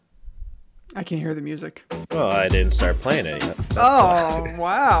I can't hear the music. Well, I didn't start playing it yet.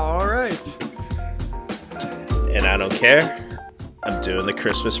 Wow. All right. And I don't care. I'm doing the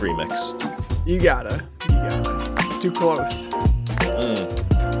Christmas remix. You gotta. It's too close.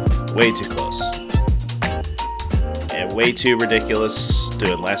 Way too close. And way too ridiculous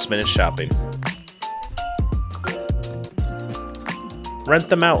doing last minute shopping. Rent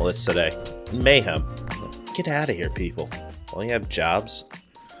them outlets today. Mayhem. Get out of here, people. Don't you have jobs?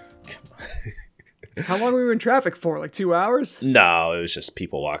 How long were we in traffic for? Like 2 hours? No, it was just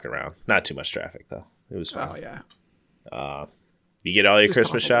people walking around. Not too much traffic, though. It was fine. Oh, yeah. You get all your Just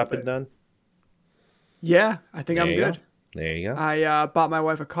Christmas talk a little shopping bit. done? Yeah, I think There I'm you good. go. There you go. I bought my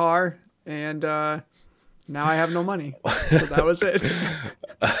wife a car, and now I have no money. So that was it.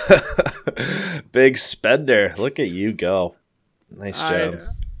 Big spender. Look at you go. Nice job.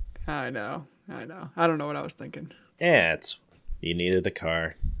 I know. I don't know what I was thinking. Yeah, you needed the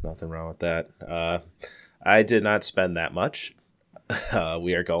car. Nothing wrong with that. I did not spend that much.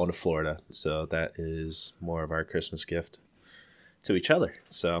 We are going to Florida, so that is more of our Christmas gift to each other.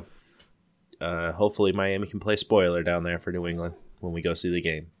 So hopefully Miami can play spoiler down there for New England when we go see the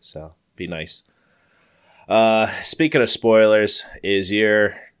game. So be nice. Speaking of spoilers, is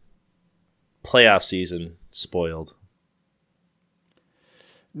your playoff season spoiled?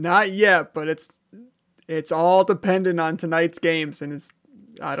 Not yet, but it's all dependent on tonight's games, and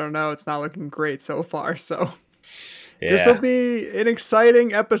I don't know, it's not looking great so far. So this will be an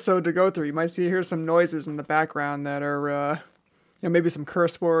exciting episode to go through. You might hear some noises in the background that are maybe some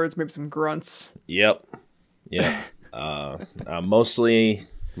curse words, maybe some grunts. Yep. I'm mostly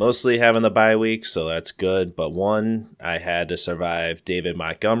having the bye week, so that's good. But I had to survive David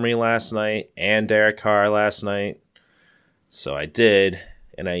Montgomery last night and Derek Carr last night. So I did,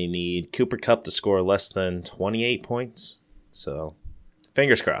 and I need Cooper Kupp to score less than 28 points. So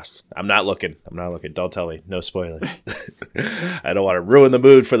fingers crossed. I'm not looking. Don't tell me. No spoilers. I don't want to ruin the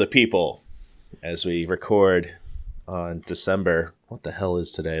mood for the people as we record on December. What the hell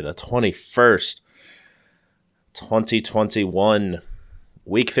is today? The 21st, 2021.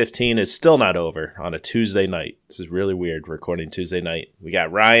 Week 15 is still not over on a Tuesday night. This is really weird, recording Tuesday night. We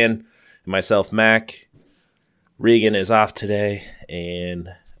got Ryan and myself, Mac. Regan is off today. And,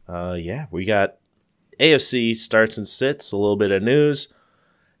 we got AFC starts and sits, a little bit of news.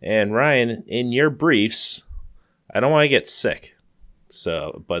 And Ryan, in your briefs, I don't want to get sick.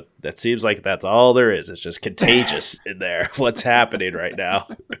 So, but that seems like that's all there is. It's just contagious in there. What's happening right now?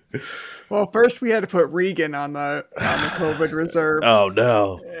 Well, first we had to put Regan on the COVID reserve. Oh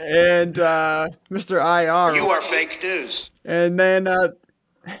no! And Mr. IR. You are fake news. And then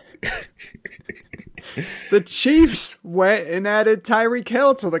the Chiefs went and added Tyreek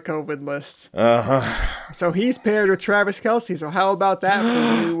Hill to the COVID list. So he's paired with Travis Kelce. So how about that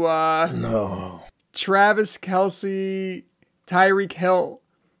for you? No. Travis Kelce, Tyreek Hill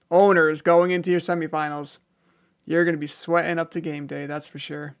owners going into your semifinals. You're going to be sweating up to game day, that's for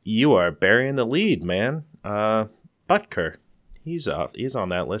sure. You are burying the lead, man. Butker, he's off. He's on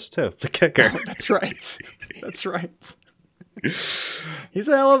that list too. The kicker. That's right. He's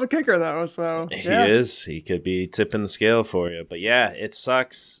a hell of a kicker, though. So yeah. He is. He could be tipping the scale for you. But yeah, it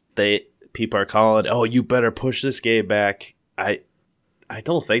sucks. People are calling. Oh, you better push this game back. I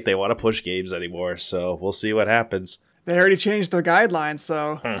don't think they want to push games anymore. So we'll see what happens. They already changed their guidelines,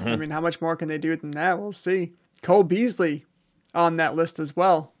 so I mean, how much more can they do than that? We'll see. Cole Beasley on that list as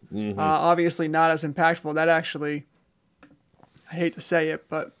well. Obviously not as impactful. That actually, I hate to say it,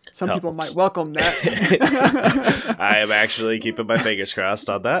 but some people might welcome that. I am actually keeping my fingers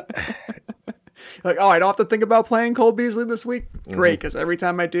crossed on that. Like, I don't have to think about playing Cole Beasley this week? Great, because every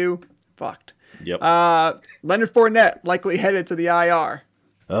time I do, fucked. Yep. Leonard Fournette likely headed to the IR.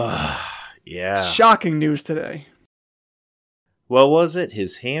 Yeah. Shocking news today. What was it?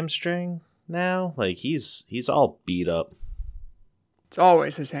 His hamstring now? Like, he's all beat up. It's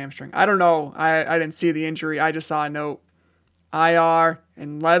always his hamstring. I don't know. I didn't see the injury. I just saw a note. IR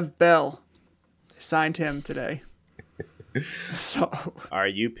and Lev Bell signed him today. So. Are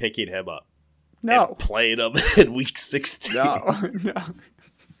you picking him up? No. And playing him in week 16? No.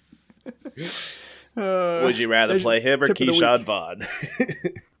 Would you rather play him or Keyshawn Vaughn?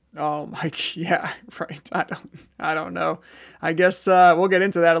 Oh my, yeah, right. I don't know. I guess we'll get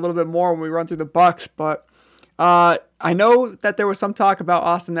into that a little bit more when we run through the Bucks, but I know that there was some talk about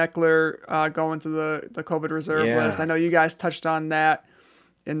Austin Eckler going to the COVID reserve list. I know you guys touched on that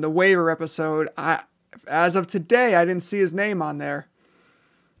in the waiver episode. As of today, I didn't see his name on there.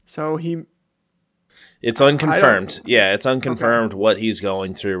 So it's unconfirmed. Yeah, it's unconfirmed what he's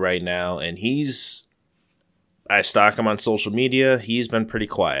going through right now, and I stalk him on social media. He's been pretty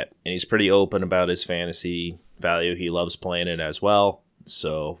quiet, and he's pretty open about his fantasy value. He loves playing it as well.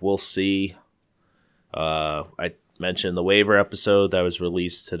 So we'll see. I mentioned the waiver episode that was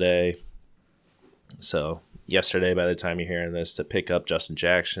released today. So yesterday, by the time you're hearing this, to pick up Justin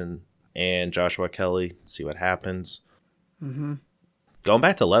Jackson and Joshua Kelly, see what happens. Mm-hmm. Going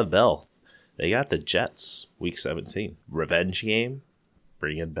back to Lev Bell, they got the Jets week 17 revenge game.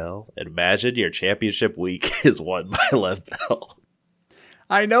 Bring in Bell. And imagine your championship week is won by Lev Bell.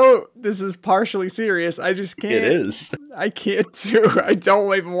 I know this is partially serious. I just can't. It is. I can't I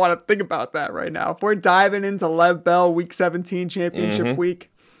don't even want to think about that right now. If we're diving into Lev Bell week 17 championship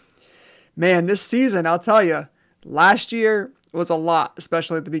week, man, this season, I'll tell you, last year was a lot,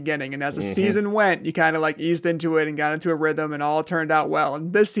 especially at the beginning. And as the season went, you kind of like eased into it and got into a rhythm and all turned out well.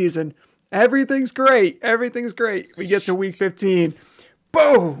 And this season, everything's great. Everything's great. We get to week 15.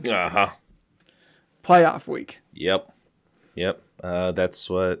 Boom! Playoff week. Yep. That's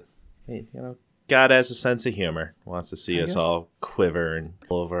what, God has a sense of humor. Wants to see us all quiver and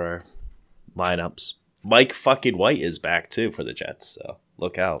pull over our lineups. Mike fucking White is back, too, for the Jets, so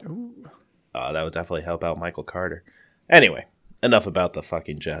look out. That would definitely help out Michael Carter. Anyway, enough about the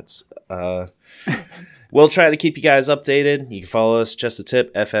fucking Jets. We'll try to keep you guys updated. You can follow us, Just a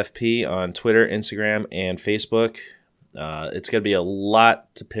Tip, FFP, on Twitter, Instagram, and Facebook. It's going to be a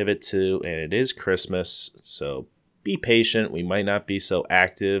lot to pivot to, and it is Christmas, so be patient. We might not be so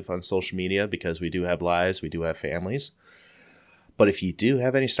active on social media because we do have lives, we do have families. But if you do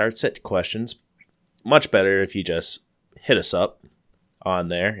have any start set questions, much better if you just hit us up on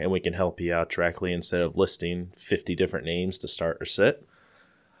there, and we can help you out directly instead of listing 50 different names to start or sit.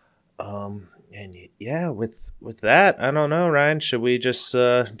 And yeah, with that, I don't know, Ryan, should we just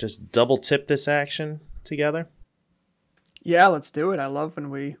double tip this action together? Yeah, let's do it. I love when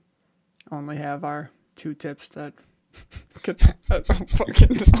we only have our two tips that I don't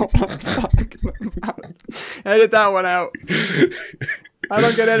fucking know what I'm talking about. Edit that one out. I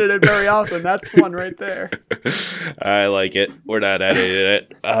don't get edited very often. That's one right there. I like it. We're not editing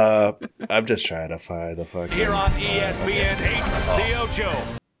it. I'm just trying to find the fucking... Here on ESPN 8, The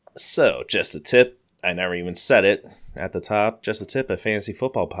Ocho. So, Just a Tip. I never even said it at the top. Just a Tip, a fantasy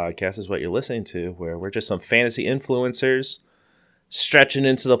football podcast is what you're listening to, where we're just some fantasy influencers stretching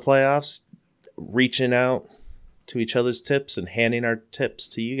into the playoffs, reaching out to each other's tips and handing our tips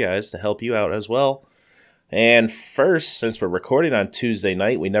to you guys to help you out as well. And first, since we're recording on Tuesday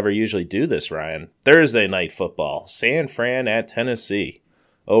night, we never usually do this, Ryan. Thursday night football. San Fran at Tennessee.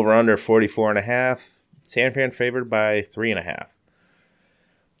 Over under 44.5. San Fran favored by 3.5.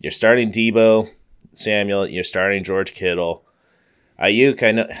 You're starting Debo Samuel. You're starting George Kittle. Ayuk,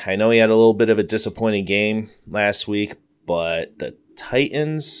 I know he had a little bit of a disappointing game last week, but the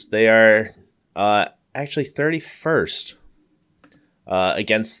Titans, they are actually 31st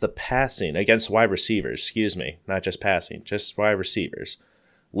against the passing, against wide receivers, not just passing, just wide receivers,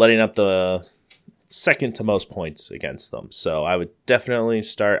 letting up the second to most points against them. So I would definitely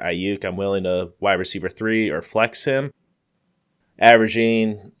start Ayuk. I'm willing to wide receiver 3 or flex him.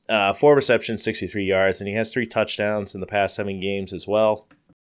 Averaging 4 receptions, 63 yards, and he has 3 touchdowns in the past 7 games as well.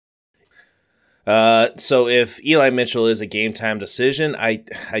 So if Eli Mitchell is a game time decision, I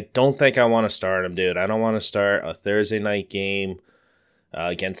don't think I want to start him, dude. I don't want to start a Thursday night game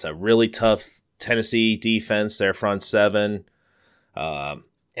against a really tough Tennessee defense, their front 7. And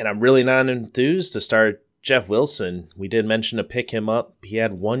I'm really not enthused to start Jeff Wilson. We did mention to pick him up. He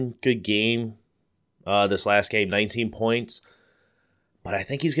had one good game this last game, 19 points. But I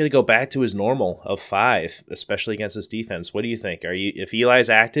think he's going to go back to his normal of 5, especially against this defense. What do you think? If Eli's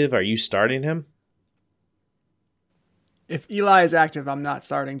active, are you starting him? If Eli is active, I'm not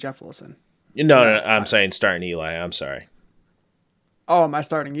starting Jeff Wilson. No, I'm saying starting Eli. I'm sorry. Oh, am I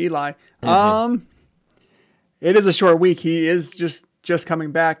starting Eli? Mm-hmm. It is a short week. He is just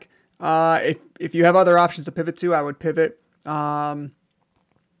coming back. If you have other options to pivot to, I would pivot. Let's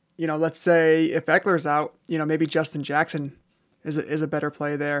say if Eckler's out, maybe Justin Jackson is a better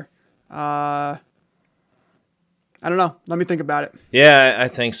play there. I don't know. Let me think about it. Yeah, I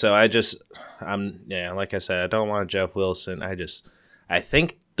think so. Like I said, I don't want Jeff Wilson. I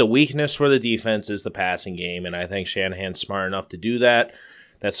think the weakness for the defense is the passing game, and I think Shanahan's smart enough to do that.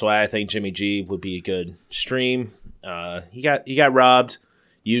 That's why I think Jimmy G would be a good stream. He got robbed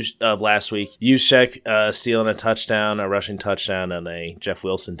of last week. Juszczyk stealing a rushing touchdown, and Jeff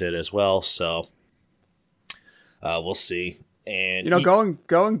Wilson did as well. So we'll see. And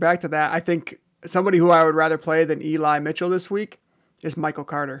going back to that, I think somebody who I would rather play than Eli Mitchell this week is Michael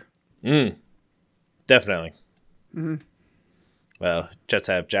Carter. Definitely. Mm-hmm. Well, Jets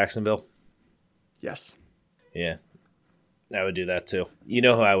have Jacksonville. Yes. Yeah, I would do that too. You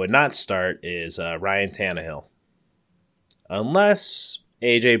know who I would not start is Ryan Tannehill. Unless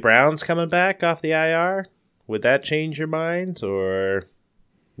A.J. Brown's coming back off the IR. Would that change your mind? Or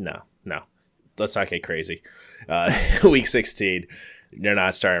no. Let's not get crazy. Week 16, you're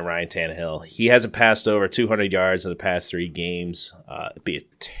not starting Ryan Tannehill. He hasn't passed over 200 yards in the past 3 games. It'd be a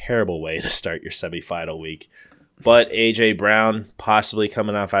terrible way to start your semifinal week. But A.J. Brown possibly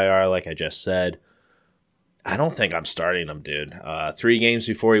coming off IR, like I just said. I don't think I'm starting him, dude. 3 games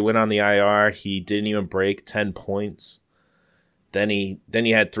before he went on the IR, he didn't even break 10 points. Then he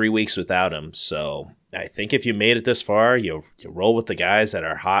had 3 weeks without him. So I think if you made it this far, you roll with the guys that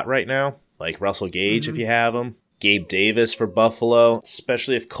are hot right now, like Russell Gage if you have him. Gabe Davis for Buffalo,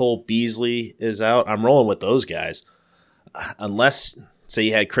 especially if Cole Beasley is out. I'm rolling with those guys. Unless, say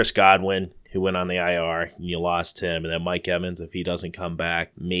you had Chris Godwin, who went on the IR, and you lost him, and then Mike Evans, if he doesn't come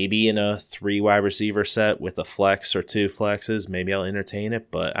back, maybe in a 3 wide receiver set with a flex or 2 flexes, maybe I'll entertain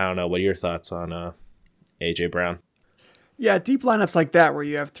it, but I don't know. What are your thoughts on A.J. Brown? Yeah, deep lineups like that where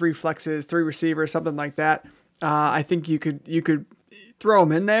you have 3 flexes, 3 receivers, something like that. I think you could throw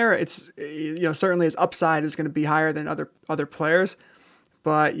him in there. It's certainly his upside is going to be higher than other players,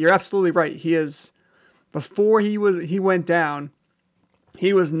 but you're absolutely right. He is before he went down.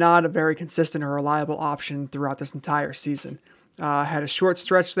 He was not a very consistent or reliable option throughout this entire season. Had a short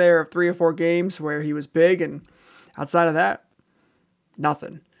stretch there of 3 or 4 games where he was big, and outside of that,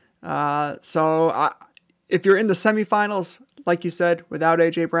 nothing. If you're in the semifinals, like you said, without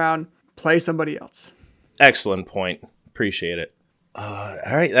A.J. Brown, play somebody else. Excellent point. Appreciate it. All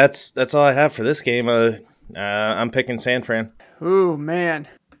right, that's all I have for this game. I'm picking San Fran. Ooh, man.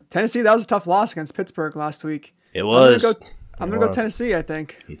 Tennessee, that was a tough loss against Pittsburgh last week. It was. I'm going to go Tennessee, I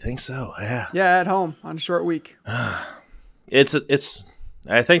think. You think so? Yeah. Yeah, at home on a short week. It's.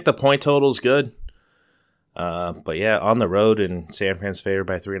 I think the point total's good. But yeah, on the road and San Fran's favored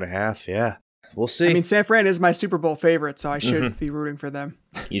by 3.5. Yeah, we'll see. I mean, San Fran is my Super Bowl favorite, so I should be rooting for them.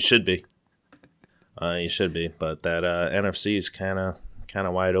 You should be. But that NFC is kind of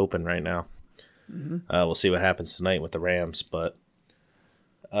wide open right now. We'll see what happens tonight with the Rams. But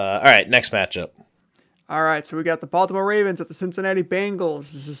all right, next matchup. All right, so we got the Baltimore Ravens at the Cincinnati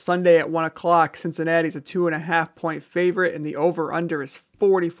Bengals. This is Sunday at 1 o'clock. Cincinnati's a 2.5-point favorite, and the over-under is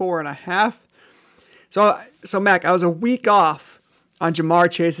 44.5. So Mac, I was a week off on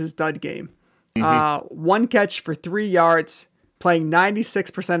Jamar Chase's dud game. 1 catch for 3 yards, playing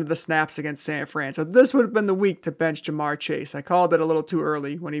 96% of the snaps against San Fran. So this would have been the week to bench Jamar Chase. I called it a little too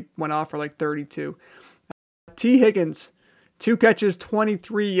early when he went off for like 32. T. Higgins, 2 catches,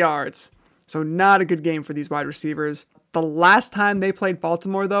 23 yards. So not a good game for these wide receivers. The last time they played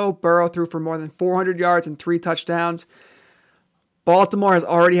Baltimore, though, Burrow threw for more than 400 yards and 3 touchdowns. Baltimore has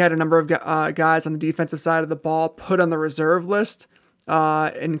already had a number of guys on the defensive side of the ball put on the reserve list,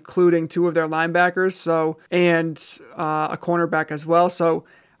 including 2 of their linebackers, and a cornerback as well. So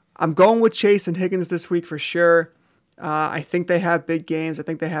I'm going with Chase and Higgins this week for sure. I think they have big games. I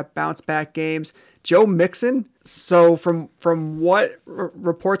think they have bounce-back games. Joe Mixon, so from what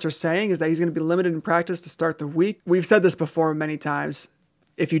reports are saying is that he's going to be limited in practice to start the week. We've said this before many times.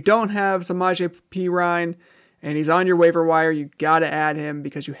 If you don't have Samaje Perine and he's on your waiver wire, you got to add him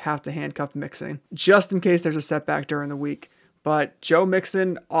because you have to handcuff Mixon just in case there's a setback during the week. But Joe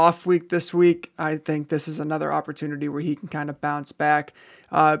Mixon, off week this week, I think this is another opportunity where he can kind of bounce back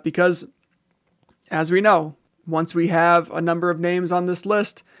because, as we know, once we have a number of names on this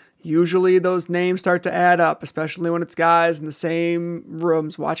list, usually those names start to add up, especially when it's guys in the same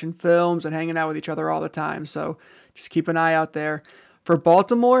rooms watching films and hanging out with each other all the time. So just keep an eye out there. For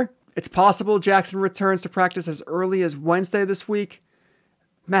Baltimore, it's possible Jackson returns to practice as early as Wednesday this week.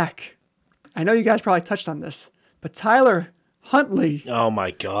 Mac, I know you guys probably touched on this, but Tyler Huntley. Oh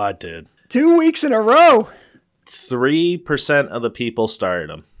my God, dude. 2 weeks in a row. 3% of the people started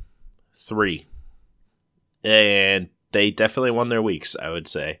him. 3. And they definitely won their weeks, I would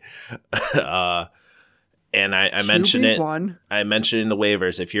say. And I mentioned it. I mentioned in the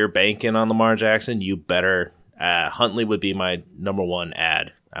waivers, if you're banking on Lamar Jackson, you better. Huntley would be my number 1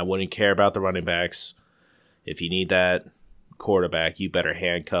 ad. I wouldn't care about the running backs. If you need that quarterback, you better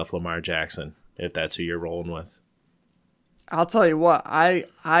handcuff Lamar Jackson if that's who you're rolling with. I'll tell you what,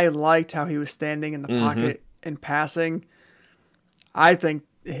 I liked how he was standing in the pocket and passing. I think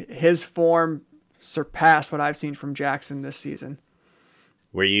his form surpassed what I've seen from Jackson this season.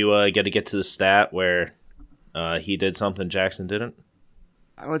 Were you going to get to the stat where he did something Jackson didn't?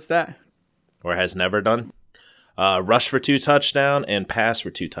 What's that? Or has never done? Rush for 2 touchdowns and pass for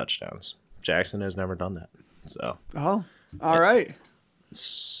 2 touchdowns. Jackson has never done that. So. Oh, all right.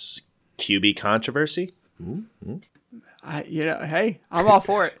 QB controversy? Hey, I'm all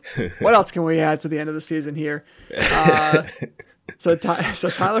for it. What else can we add to the end of the season here? So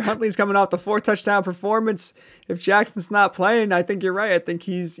Tyler Huntley's coming off the 4-touchdown performance. If Jackson's not playing, I think you're right. I think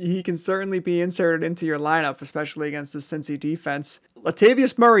he can certainly be inserted into your lineup, especially against the Cincy defense.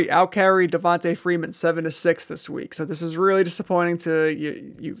 Latavius Murray outcarried Devontae Freeman 7-6 this week. So this is really disappointing to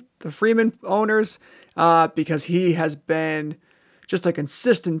you the Freeman owners, because he has been just a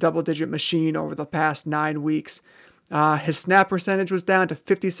consistent double-digit machine over the past 9 weeks. His snap percentage was down to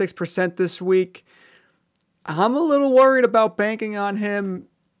 56% this week. I'm a little worried about banking on him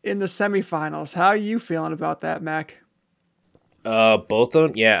in the semifinals. How are you feeling about that, Mac? Both of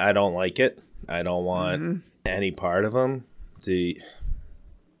them? Yeah, I don't like it. I don't want any part of them. It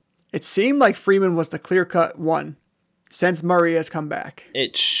seemed like Freeman was the clear-cut one since Murray has come back.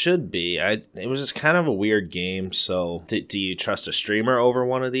 It should be. It was just kind of a weird game. So, do you trust a streamer over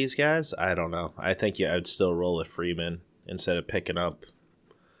one of these guys? I don't know. I think I would still roll with Freeman instead of picking up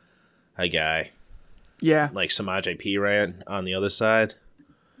a guy. Yeah. Like Samaje Perine on the other side.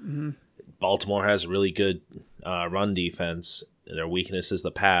 Mm-hmm. Baltimore has a really good run defense. Their weakness is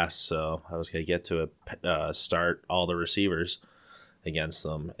the pass. So, I was going to get to start all the receivers against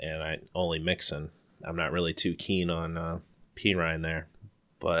them. And I only Mixon. I'm not really too keen on Perine there,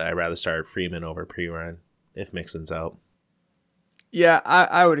 but I'd rather start Freeman over Perine if Mixon's out. Yeah,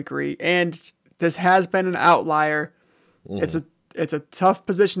 I would agree. And this has been an outlier. It's a tough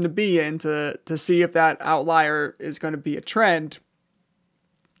position to be in to see if that outlier is going to be a trend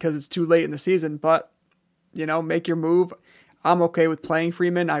because it's too late in the season. But, make your move. I'm okay with playing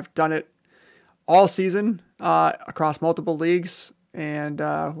Freeman. I've done it all season across multiple leagues, and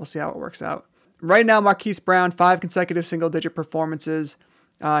we'll see how it works out. Right now, Marquise Brown, 5 consecutive single-digit performances.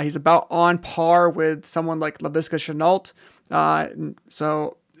 He's about on par with someone like Laviska Shenault.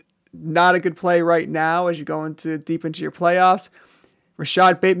 So not a good play right now as you go deep into your playoffs.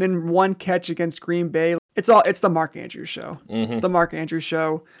 Rashad Bateman, 1 catch against Green Bay. It's the Mark Andrews show. Mm-hmm. It's the Mark Andrews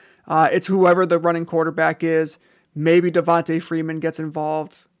show. It's whoever the running quarterback is. Maybe Devontae Freeman gets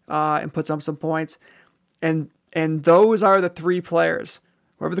involved and puts up some points. And those are the 3 players.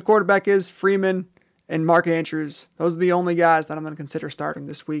 Whoever the quarterback is, Freeman and Mark Andrews, those are the only guys that I'm going to consider starting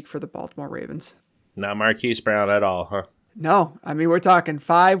this week for the Baltimore Ravens. Not Marquise Brown at all, huh? No. I mean, we're talking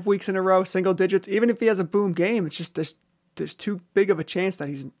 5 weeks in a row, single digits. Even if he has a boom game, it's just there's too big of a chance that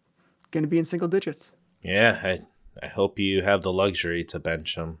he's going to be in single digits. Yeah, I hope you have the luxury to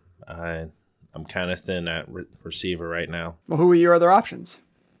bench him. I'm kind of thin at receiver right now. Well, who are your other options?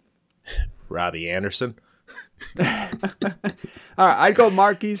 Robbie Anderson. All right, I'd go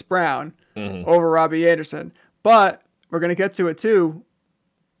Marquise Brown over Robbie Anderson, but we're going to get to it too.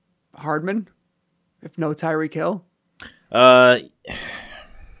 Hardman, if no Tyreek Hill.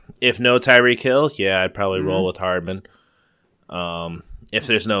 If no Tyreek Hill, yeah, I'd probably roll with Hardman. If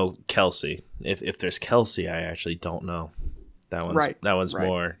there's no Kelsey, if there's Kelsey, I actually don't know. That one's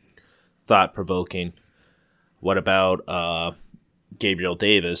more thought provoking. What about Gabriel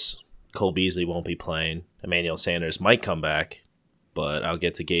Davis? Cole Beasley won't be playing. Emmanuel Sanders might come back, but I'll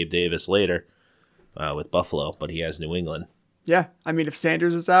get to Gabe Davis later with Buffalo, but he has New England. Yeah, I mean, if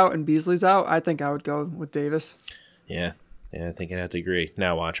Sanders is out and Beasley's out, I think I would go with Davis. Yeah, I think I'd have to agree.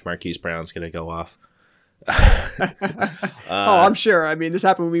 Now watch, Marquise Brown's going to go off. I'm sure. I mean, this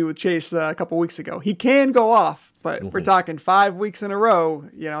happened with me with Chase a couple weeks ago. He can go off, but if we're talking 5 weeks in a row,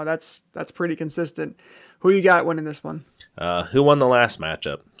 that's pretty consistent. Who you got winning this one? Who won the last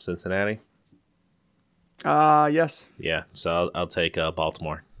matchup? Cincinnati? Yes. Yeah, so I'll take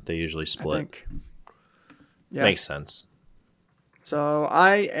Baltimore. They usually split. Yeah. Makes sense. So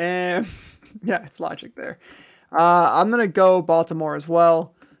I am... Yeah, it's logic there. I'm going to go Baltimore as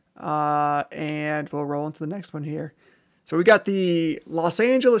well. And we'll roll into the next one here. So we got the Los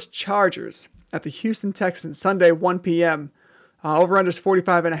Angeles Chargers at the Houston Texans, Sunday, 1 p.m. Over-under is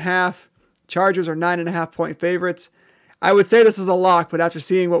 45.5. Chargers are 9.5 point favorites. I would say this is a lock, but after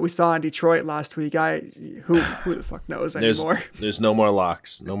seeing what we saw in Detroit last week, who the fuck knows anymore? There's no more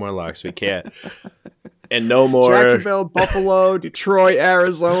locks. No more locks. We can't. And no more... Jacksonville, Buffalo, Detroit,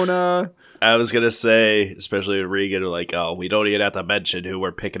 Arizona... I was going to say, especially with Regan, like, oh, we don't even have to mention who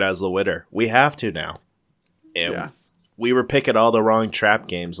we're picking as the winner. We have to now. And we were picking all the wrong trap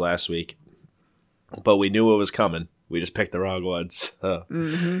games last week, but we knew what was coming. We just picked the wrong ones. So.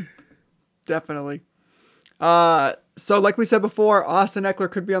 Mm-hmm. Definitely. So like we said before, Austin Eckler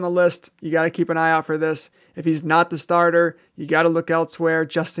could be on the list. You got to keep an eye out for this. If he's not the starter, you got to look elsewhere.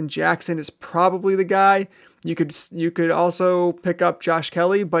 Justin Jackson is probably the guy. You could also pick up Josh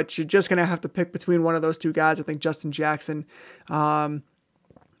Kelly, but you're just going to have to pick between one of those 2 guys. I think Justin Jackson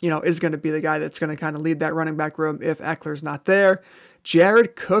is going to be the guy that's going to kind of lead that running back room if Eckler's not there.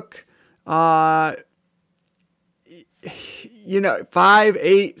 Jared Cook, 5,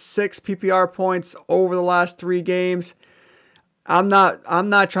 8, 6 PPR points over the last 3 games. I'm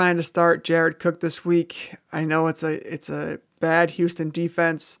not trying to start Jared Cook this week. I know it's a bad Houston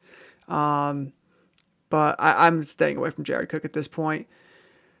defense, but I'm staying away from Jared Cook at this point.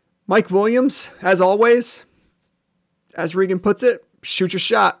 Mike Williams, as always, as Regan puts it, shoot your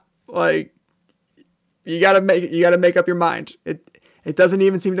shot. Like, you gotta make up your mind. It doesn't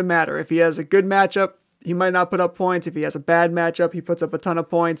even seem to matter. If he has a good matchup, he might not put up points. If he has a bad matchup, he puts up a ton of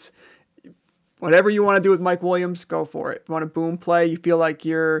points. Whatever you want to do with Mike Williams, go for it. If you want to boom play, you feel like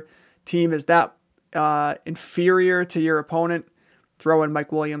your team is that inferior to your opponent, throw in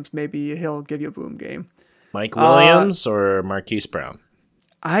Mike Williams. Maybe he'll give you a boom game. Mike Williams or Marquise Brown?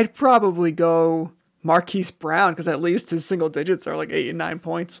 I'd probably go Marquise Brown because at least his single digits are like 8 and 9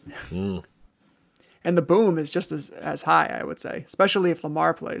 points. And the boom is just as high, I would say, especially if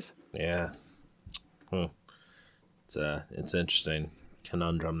Lamar plays. Yeah. It's an interesting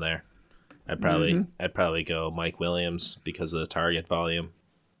conundrum there. I'd probably go Mike Williams because of the target volume.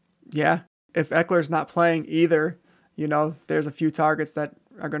 Yeah. If Eckler's not playing either, there's a few targets that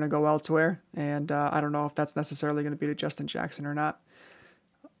are going to go elsewhere. And I don't know if that's necessarily going to be to Justin Jackson or not.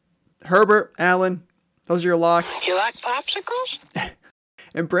 Herbert, Allen, those are your locks. You like popsicles?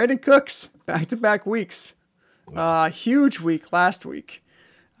 And Brandon Cooks, back-to-back weeks. Huge week last week.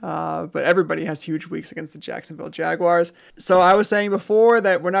 But everybody has huge weeks against the Jacksonville Jaguars. So I was saying before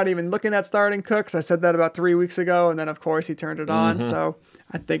that we're not even looking at starting Cooks. I said that about 3 weeks ago, and then, of course, he turned it on. So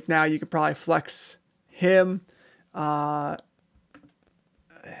I think now you could probably flex him. I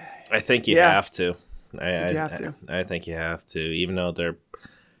think you have to. I think you have to. Even though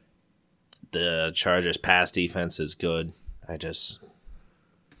the Chargers' pass defense is good, I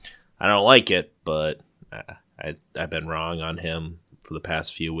don't like it, but I've been wrong on him for the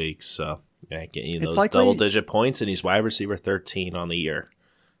past few weeks. So getting those double-digit points, and he's wide receiver 13 on the year.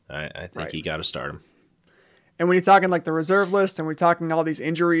 I think you got to start him. And when you're talking like the reserve list, and we're talking all these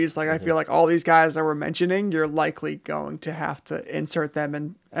injuries, like I feel like all these guys that we're mentioning, you're likely going to have to insert them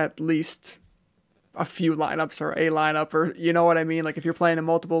in at least a few lineups or a lineup, or you know what I mean? Like if you're playing in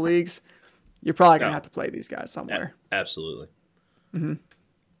multiple leagues, you're probably going to have to play these guys somewhere. Absolutely.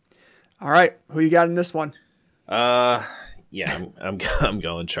 All right. Who you got in this one? Yeah, I'm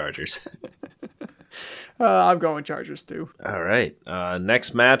going Chargers. I'm going Chargers too. All right.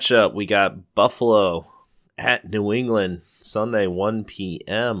 Next matchup, we got Buffalo at New England, Sunday, 1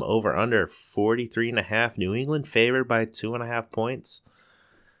 p.m. Over under 43.5. New England favored by 2.5 points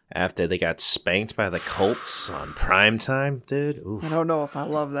after they got spanked by the Colts on primetime, dude. Oof. I don't know if I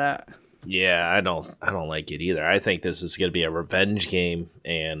love that. Yeah, I don't like it either. I think this is going to be a revenge game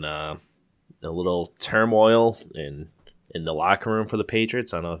and a little turmoil in the locker room for the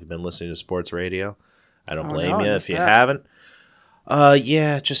Patriots. I don't know if you've been listening to sports radio. I don't blame you if you haven't.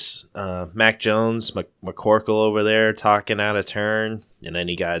 Just Mac Jones, McCorkle over there talking out of turn, and then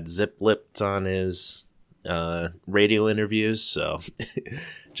he got zip-lipped on his radio interviews. So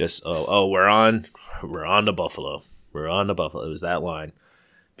just we're on to Buffalo. We're on to Buffalo. It was that line.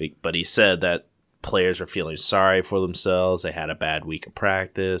 But he said that players were feeling sorry for themselves. They had a bad week of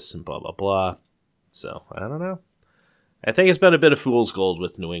practice and blah, blah, blah. So, I don't know. I think it's been a bit of fool's gold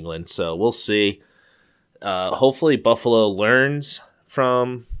with New England, so we'll see. Hopefully Buffalo learns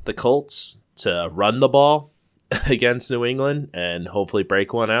from the Colts to run the ball against New England and hopefully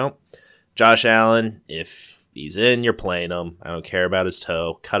break one out. Josh Allen, if he's in, you're playing him. I don't care about his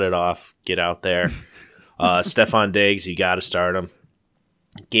toe. Cut it off. Get out there. Stephon Diggs, you got to start him.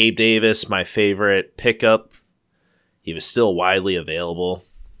 Gabe Davis, my favorite pickup. He was still widely available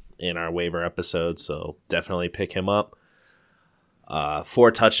in our waiver episode, so definitely pick him up.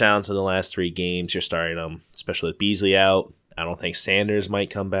 4 touchdowns in the last 3 games. You're starting him, especially with Beasley out. I don't think Sanders might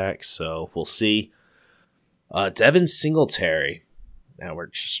come back, so we'll see. Devin Singletary. Now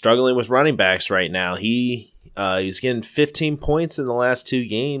we're struggling with running backs right now. He's getting 15 points in the last 2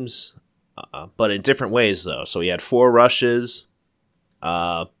 games, but in different ways, though. So he had 4 rushes,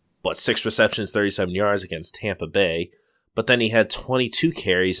 but 6 receptions, 37 yards against Tampa Bay. But then he had 22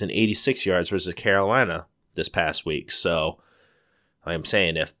 carries and 86 yards versus Carolina this past week. So I'm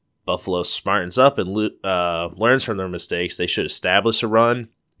saying if Buffalo smartens up and learns from their mistakes, they should establish a run,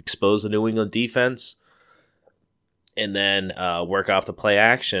 expose the New England defense, and then work off the play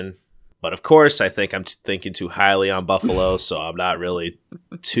action. But of course, I think I'm thinking too highly on Buffalo, so I'm not really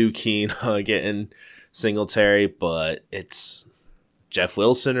too keen on getting Singletary. But it's Jeff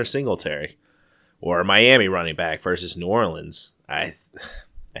Wilson or Singletary, or Miami running back versus New Orleans.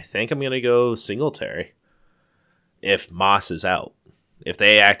 I think I'm going to go Singletary if Moss is out. If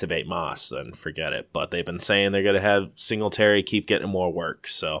they activate Moss, then forget it. But they've been saying they're going to have Singletary keep getting more work.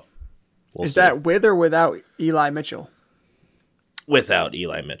 So we'll Is see. that with or without Eli Mitchell? Without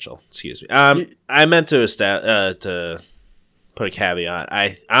Eli Mitchell, excuse me. I meant to put a caveat.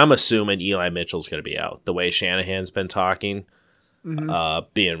 I'm assuming Eli Mitchell's going to be out. The way Shanahan's been talking,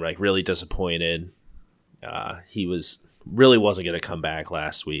 being like really disappointed. He really wasn't going to come back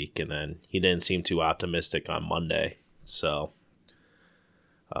last week, and then he didn't seem too optimistic on Monday. So,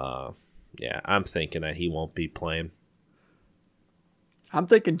 yeah, I'm thinking that he won't be playing. I'm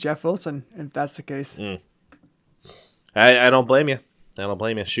thinking Jeff Wilson, if that's the case. I don't blame you. I don't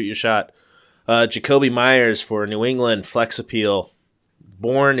blame you. Shoot your shot. Jacoby Myers for New England, flex appeal.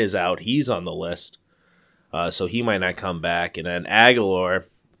 Bourne is out. He's on the list. So he might not come back. And then Aguilar,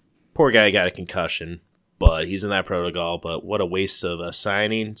 poor guy got a concussion, but he's in that protocol. But what a waste of a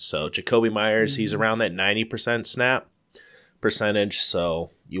signing. So Jacoby Myers, he's around that 90% snap percentage. So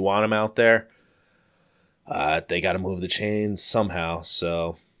you want him out there. They got to move the chains somehow.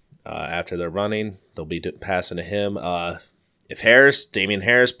 So after they're running, they'll be passing to him. If Damian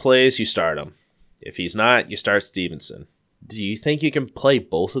Harris plays, you start him. If he's not, you start Stevenson. Do you think you can play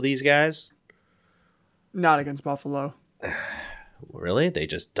both of these guys? Not against Buffalo. Really? They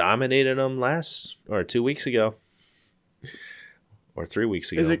just dominated them 2 weeks ago. Or 3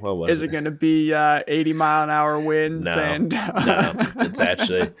 weeks ago. What was it? Is it going to be 80-mile-an-hour winds? No, no, it's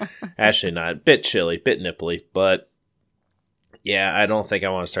actually not. Bit chilly, bit nipply, but yeah, I don't think I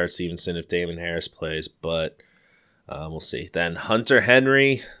want to start Stevenson if Damon Harris plays, but we'll see. Then Hunter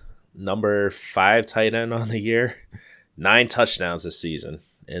Henry, number 5 tight end on the year, 9 touchdowns this season,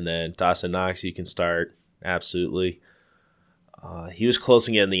 and then Dawson Knox you can start absolutely. He was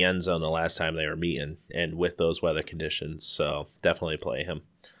closing in the end zone the last time they were meeting, and with those weather conditions, so definitely play him.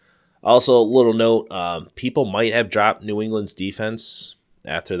 Also, a little note, people might have dropped New England's defense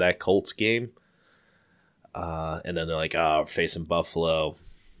after that Colts game, and then they're like, we're facing Buffalo,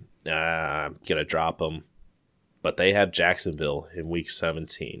 I'm going to drop them. But they have Jacksonville in Week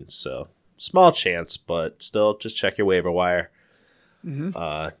 17, so small chance, but still just check your waiver wire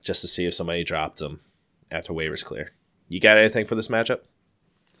just to see if somebody dropped them after waivers clear. You got anything for this matchup?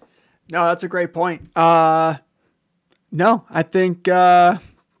 No, that's a great point. No, I think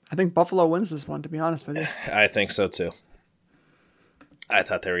Buffalo wins this one, to be honest with you. I think so too. I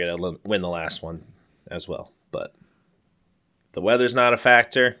thought they were going to win the last one as well, but the weather's not a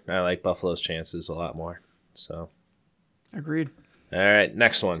factor. I like Buffalo's chances a lot more. So, agreed. All right,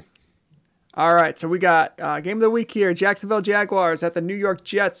 next one. All right, so we got game of the week here. Jacksonville Jaguars at the New York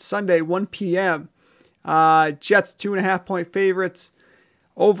Jets, Sunday, 1 p.m. Jets 2.5-point favorites.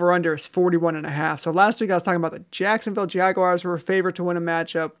 Over-under is 41.5. So last week I was talking about the Jacksonville Jaguars were a favorite to win a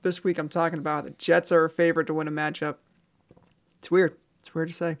matchup. This week I'm talking about the Jets are a favorite to win a matchup. It's weird. It's weird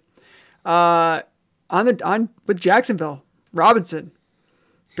to say. With Jacksonville, Robinson,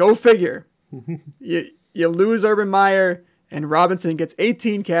 go figure. You lose Urban Meyer, and Robinson gets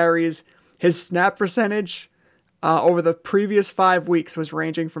 18 carries. His snap percentage over the previous 5 weeks was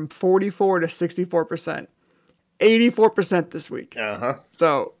ranging from 44 to 64%. 84% this week.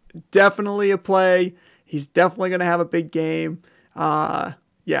 So definitely a play. He's definitely going to have a big game. Yeah,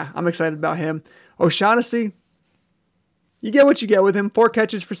 I'm excited about him. O'Shaughnessy, you get what you get with him. 4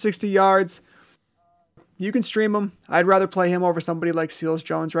 catches for 60 yards. You can stream him. I'd rather play him over somebody like Seals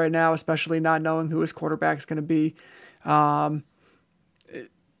Jones right now, especially not knowing who his quarterback is going to be.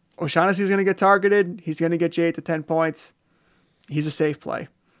 O'Shaughnessy is going to get targeted. He's going to get you 8 to 10 points. He's a safe play.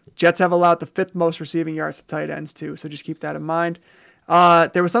 Jets have allowed the 5th most receiving yards to tight ends too, so just keep that in mind.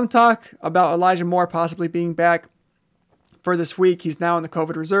 There was some talk about Elijah Moore possibly being back for this week. He's now on the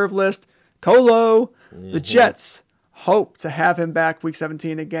COVID reserve list. Colo, the Jets hope to have him back Week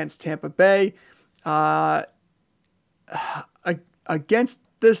 17 against Tampa Bay. Against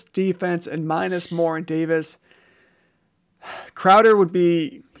this defense and minus Moore and Davis, Crowder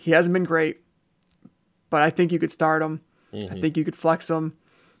he hasn't been great, but I think you could start him. I think you could flex him,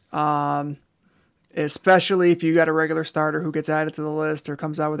 especially if you got a regular starter who gets added to the list or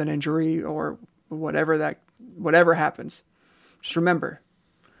comes out with an injury or whatever happens. Just remember,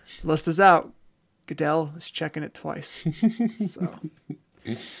 the list is out. Goodell is checking it twice. So.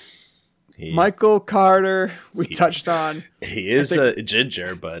 Michael Carter, we touched on. He is a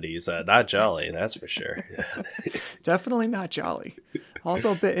ginger, but he's not jolly, that's for sure. Definitely not jolly.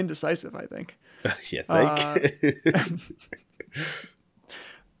 Also a bit indecisive, I think. You think?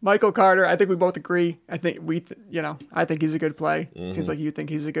 Michael Carter, I think we both agree. I think I think he's a good play. Seems like you think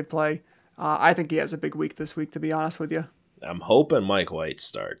he's a good play. I think he has a big week this week, to be honest with you. I'm hoping Mike White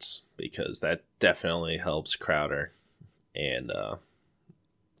starts because that definitely helps Crowder and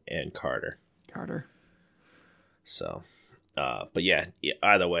Carter. So, but yeah,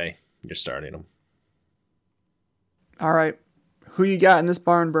 either way, you're starting them. All right. Who you got in this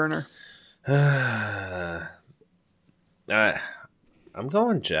barn burner? I'm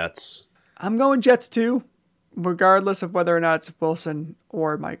going Jets. I'm going Jets too, regardless of whether or not it's Wilson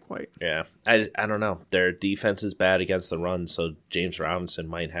or Mike White. Yeah, I don't know. Their defense is bad against the run, so James Robinson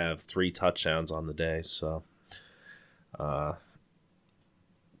might have 3 touchdowns on the day. So, but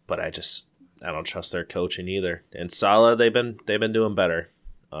I don't trust their coaching either. And Saleh, they've been doing better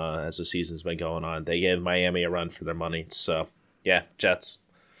as the season's been going on. They gave Miami a run for their money. So, yeah, Jets.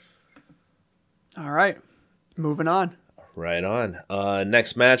 All right, moving on. Right on.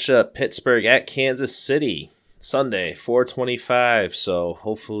 Next matchup, Pittsburgh at Kansas City. Sunday, 4:25. So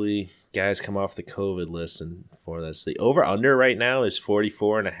hopefully guys come off the COVID list and for this. The over-under right now is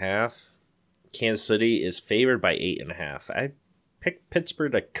 44.5. Kansas City is favored by 8.5. I picked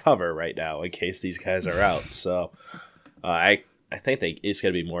Pittsburgh to cover right now in case these guys are out. So I think it's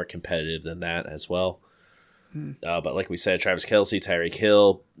going to be more competitive than that as well. But like we said, Travis Kelce, Tyreek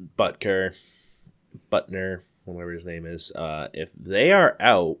Hill, Butker, whatever his name is, if they are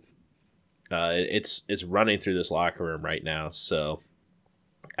out, it's running through this locker room right now. So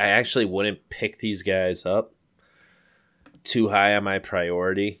I actually wouldn't pick these guys up too high on my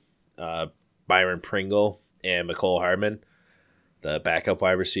priority. Byron Pringle and McCole Hardman, the backup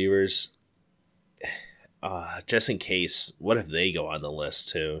wide receivers, just in case. What if they go on the list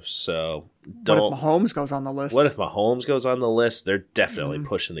too? So what if Mahomes goes on the list? What if Mahomes goes on the list? They're definitely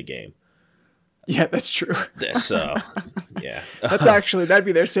pushing the game. Yeah, that's true. So, yeah. That'd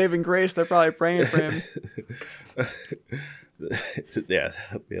be their saving grace. They're probably praying for him. Yeah,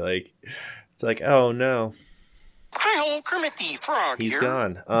 that'd be like, it's like, oh no. Hi, Kermit the Frog. He's here.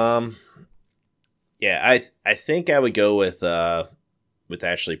 gone. Yeah, I think I would go with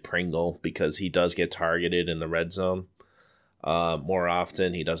Ashley Pringle because he does get targeted in the red zone more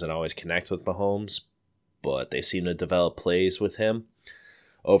often. He doesn't always connect with Mahomes, but they seem to develop plays with him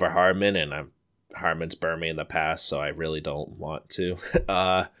over Hardman, and Hardman's burned me in the past, so I really don't want to.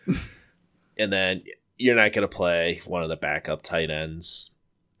 And then you're not going to play one of the backup tight ends.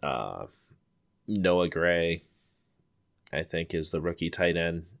 Noah Gray, I think, is the rookie tight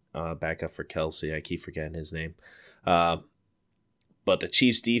end backup for Kelce. I keep forgetting his name. But the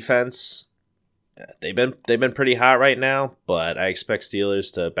Chiefs' defense, they've been pretty hot right now, but I expect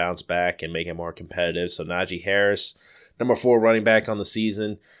Steelers to bounce back and make it more competitive. So Najee Harris, number 4 running back on the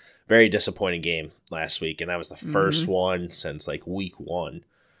season. Very disappointing game last week, and that was the first one since like week 1.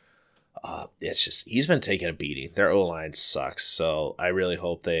 It's just he's been taking a beating. Their O-line sucks, so I really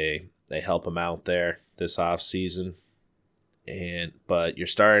hope they help him out there this offseason. But you're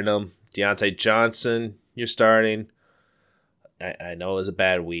starting them. Deontay Johnson, you're starting. I know it was a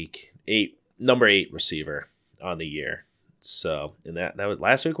bad week. Number 8 receiver on the year. So, and that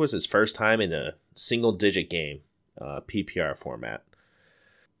last week was his first time in a single-digit game, PPR format.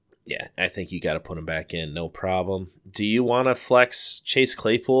 Yeah, I think you got to put him back in, no problem. Do you want to flex Chase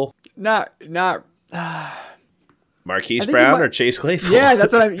Claypool? Not. Marquise Brown or Chase Claypool? Yeah,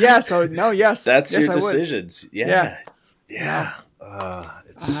 that's what yes. That's yes, your decisions. Yeah.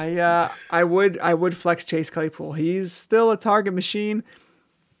 I would flex Chase Claypool. He's still a target machine.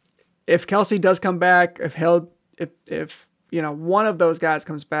 If Kelce does come back, if one of those guys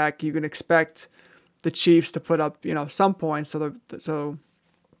comes back, you can expect the Chiefs to put up some points. So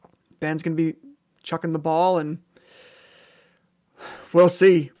Ben's gonna be chucking the ball, and we'll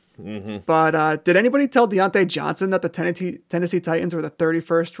see. Mm-hmm. But did anybody tell Deontay Johnson that the Tennessee Titans were the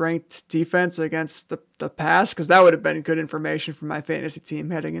 31st ranked defense against the pass? Because that would have been good information for my fantasy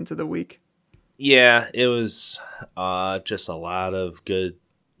team heading into the week. Yeah, it was just a lot of good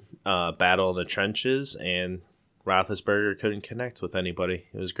battle in the trenches, and Roethlisberger couldn't connect with anybody.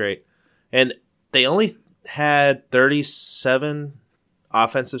 It was great. And they only had 37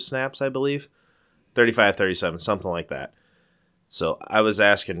 offensive snaps, I believe. 35, 37, something like that. So I was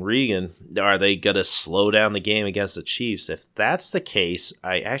asking Regan, are they going to slow down the game against the Chiefs? If that's the case,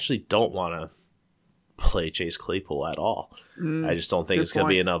 I actually don't want to play Chase Claypool at all. I just don't think it's going to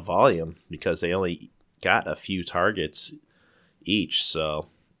be enough volume because they only got a few targets each, so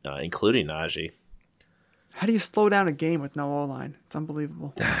including Najee. How do you slow down a game with no O-line? It's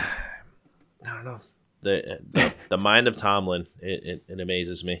unbelievable. I don't know. The mind of Tomlin, it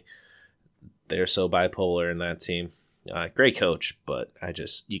amazes me. They're so bipolar in that team. Great coach, but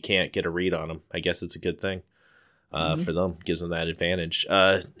you can't get a read on him. I guess it's a good thing for them. Gives them that advantage.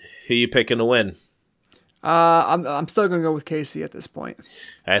 Who you picking to win? I'm still going to go with KC at this point.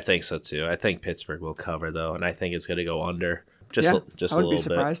 I think so too. I think Pittsburgh will cover though, and I think it's going to go under just I a would little be bit.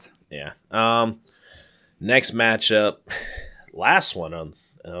 surprised. Yeah. Next matchup, last one of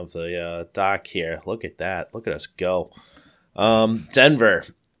the doc here. Look at that. Look at us go. Denver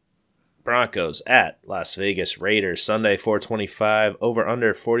Broncos at Las Vegas Raiders Sunday 4:25 over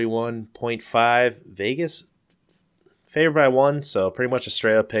under 41.5. Vegas favored by 1, so pretty much a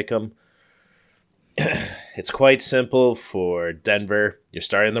straight up pick 'em. It's quite simple for Denver. You're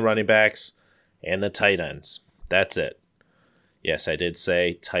starting the running backs and the tight ends. That's it. Yes, I did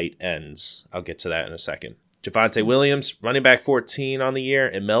say tight ends. I'll get to that in a second. Javonte Williams, running back 14 on the year,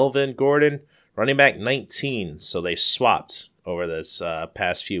 and Melvin Gordon, running back 19. So they swapped over this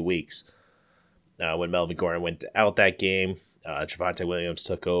past few weeks. When Melvin Gordon went out that game, Javonte Williams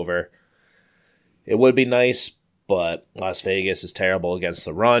took over. It would be nice, but Las Vegas is terrible against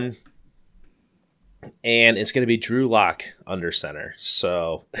the run. And it's going to be Drew Lock under center.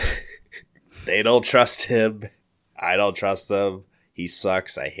 So they don't trust him. I don't trust him. He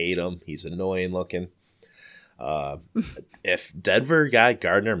sucks. I hate him. He's annoying looking. If Denver got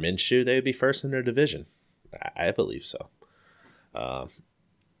Gardner Minshew, they would be first in their division. I believe so. Or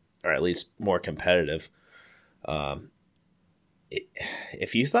at least more competitive.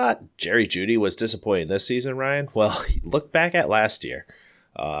 If you thought Jerry Jeudy was disappointing this season, Ryan, well, look back at last year.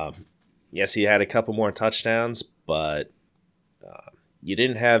 Yes, he had a couple more touchdowns, but you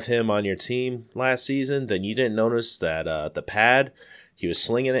didn't have him on your team last season. Then you didn't notice that the pad, he was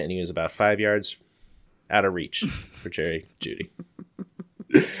slinging it, and he was about 5 yards out of reach for Jerry Jeudy.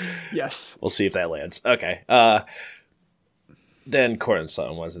 Yes. We'll see if that lands. Okay. Then Courtland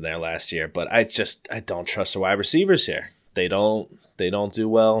Sutton wasn't there last year, but I don't trust the wide receivers here. They don't do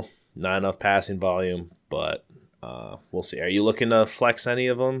well. Not enough passing volume, but we'll see. Are you looking to flex any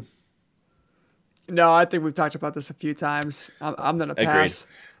of them? No, I think we've talked about this a few times. I'm going to pass.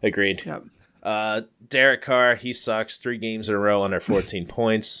 Agreed. Yep. Derek Carr, he sucks. 3 games in a row under 14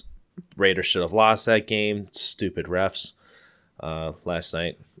 points. Raiders should have lost that game. Stupid refs last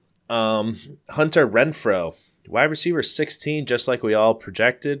night. Hunter Renfrow, wide receiver 16, just like we all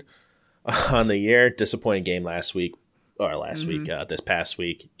projected on the year. Disappointing game last week. This past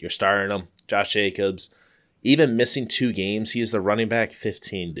week. You're starting him. Josh Jacobs, even missing 2 games, he's the running back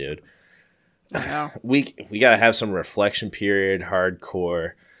 15, dude. We got to have some reflection period,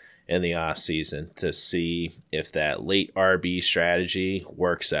 hardcore, in the off season to see if that late RB strategy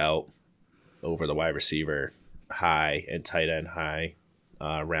works out over the wide receiver high and tight end high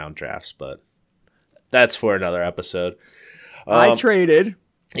round drafts. But that's for another episode. I traded.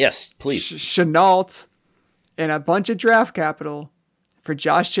 Yes, please. Chenault and a bunch of draft capital for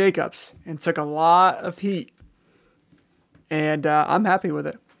Josh Jacobs and took a lot of heat. And I'm happy with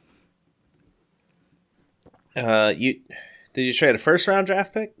it. Did you trade a first round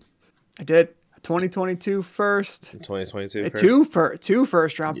draft pick? I did. 2022 first. 2022 first? Two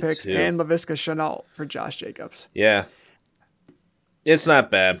first round picks and LaVisca Chenault for Josh Jacobs. Yeah. It's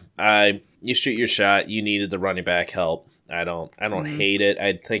not bad. You shoot your shot. You needed the running back help. I don't hate it.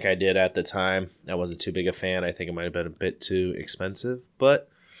 I think I did at the time. I wasn't too big a fan. I think it might have been a bit too expensive, but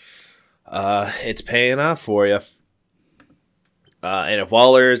it's paying off for you. And if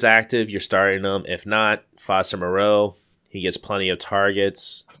Waller is active, you're starting him. If not, Foster Moreau, he gets plenty of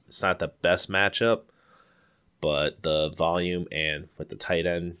targets. It's not the best matchup, but the volume and with the tight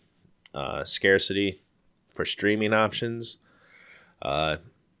end scarcity for streaming options,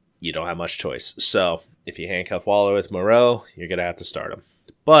 you don't have much choice. So if you handcuff Waller with Moreau, you're going to have to start him.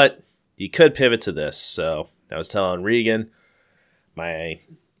 But you could pivot to this. So I was telling Regan, my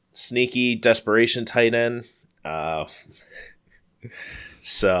sneaky desperation tight end.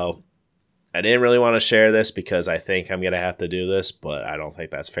 So I didn't really want to share this because I think I'm going to have to do this, but I don't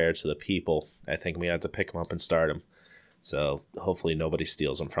think that's fair to the people. I think we have to pick them up and start them. So hopefully nobody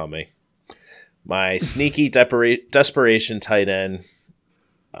steals them from me. My sneaky desperation tight end.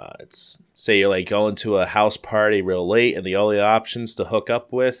 It's say you're like going to a house party real late and the only options to hook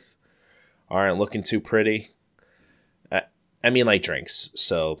up with aren't looking too pretty. I mean like drinks.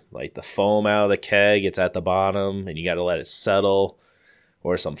 So like the foam out of the keg, it's at the bottom and you got to let it settle,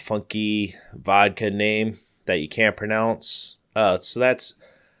 or some funky vodka name that you can't pronounce. So that's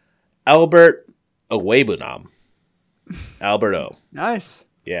Albert Owebunam. Alberto. Nice.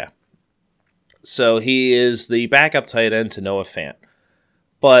 Yeah. So he is the backup tight end to Noah Fant.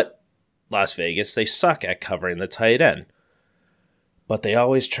 But Las Vegas, they suck at covering the tight end. But they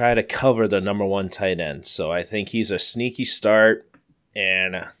always try to cover the number 1 tight end. So I think he's a sneaky start.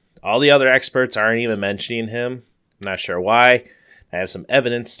 And all the other experts aren't even mentioning him. I'm not sure why. I have some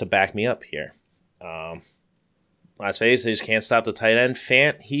evidence to back me up here. Las Vegas, they just can't stop the tight end.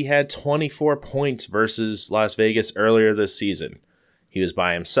 Fant, he had 24 points versus Las Vegas earlier this season. He was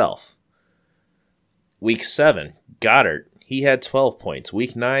by himself. Week 7, Goddard, he had 12 points.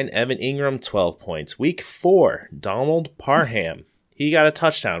 Week 9, Evan Ingram, 12 points. Week 4, Donald Parham, he got a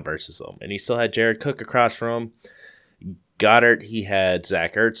touchdown versus them, and he still had Jared Cook across from him. Goddard, he had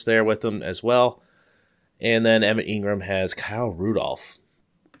Zach Ertz there with him as well. And then Evan Ingram has Kyle Rudolph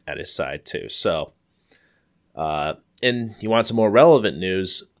at his side too. So, and you want some more relevant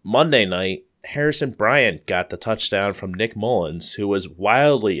news, Monday night, Harrison Bryant got the touchdown from Nick Mullins, who was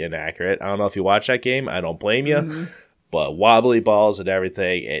wildly inaccurate. I don't know if you watched that game. I don't blame you. But wobbly balls and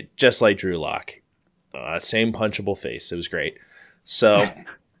everything, just like Drew Lock. Same punchable face. It was great. So,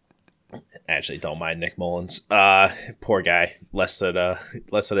 actually, don't mind Nick Mullins. Poor guy. Less than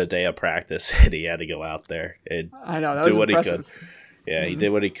a day of practice, and he had to go out there and I know, that do was what impressive. he could. Yeah, he did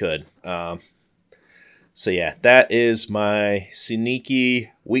what he could. So yeah, that is my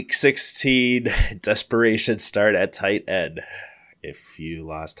sneaky Week 16 desperation start at tight end. If you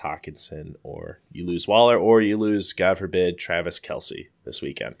lost Hawkinson, or you lose Waller, or you lose, God forbid, Travis Kelce this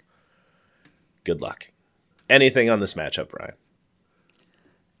weekend. Good luck. Anything on this matchup, Brian?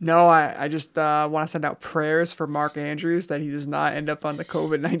 No, I just want to send out prayers for Mark Andrews that he does not end up on the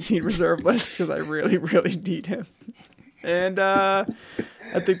COVID-19 reserve list, because I really, really need him. And I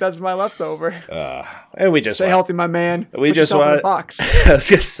think that's my leftover. And we just Stay healthy, my man. We Put just yourself in want. the box. I was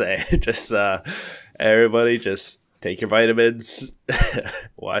gonna say, just everybody, just take your vitamins,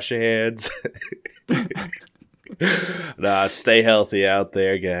 wash your hands. Stay healthy out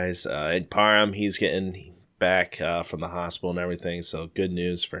there, guys. And Parham, he's getting back from the hospital and everything, so good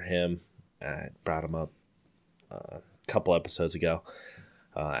news for him. I brought him up a couple episodes ago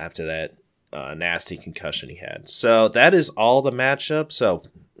after that nasty concussion he had. So that is all the matchup. So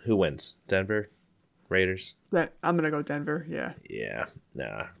who wins? Denver? Raiders? I'm going to go Denver, yeah. Yeah,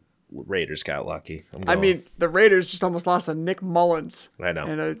 nah. Raiders got lucky. I mean, the Raiders just almost lost to Nick Mullins. I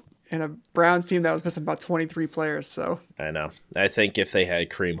know. And a Browns team that was missing about 23 players, so. I know. I think if they had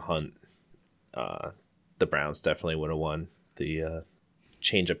Kareem Hunt, the Browns definitely would have won. The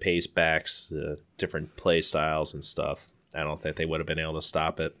change of pace backs, the different play styles and stuff. I don't think they would have been able to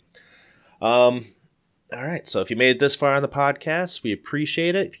stop it. All right, so if you made it this far on the podcast, we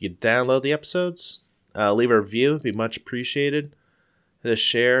appreciate it. If you could download the episodes, leave a review, it'd be much appreciated. Just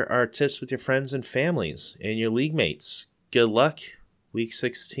share our tips with your friends and families and your league mates. Good luck, Week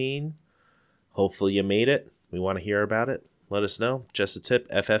 16. Hopefully you made it. We want to hear about it. Let us know. Just a tip,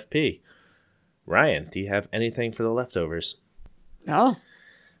 FFP. Ryan, do you have anything for the leftovers? No.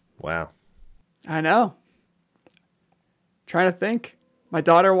 Wow. I know. Trying to think. My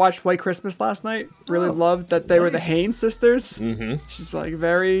daughter watched White Christmas last night. Really loved that they were the Haynes sisters. Mm-hmm. She's like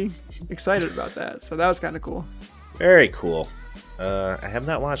very excited about that. So that was kind of cool. Very cool. I have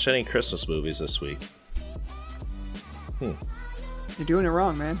not watched any Christmas movies this week. You're doing it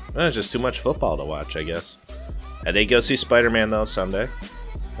wrong, man. It's just too much football to watch, I guess. I did go see Spider-Man, though, Sunday.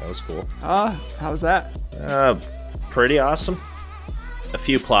 That was cool. How was that? Pretty awesome. A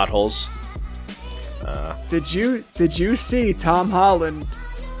few plot holes. Did you see Tom Holland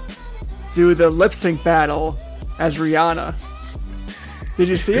do the lip sync battle as Rihanna? Did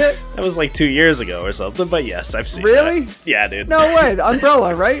you see it? That was like 2 years ago or something, but yes, I've seen Really? that. Yeah, dude. No way. The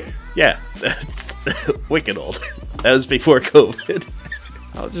Umbrella, right? Yeah, that's wicked old. That was before COVID.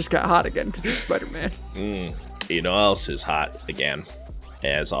 Oh, it just got hot again because it's Spider-Man. You know what else is hot again?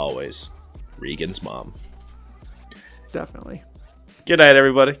 As always, Regan's mom. Definitely. Good night,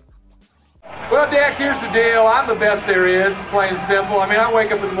 everybody. Well, Dak, here's the deal. I'm the best there is, plain and simple. I mean, I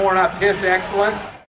wake up in the morning, I piss excellence.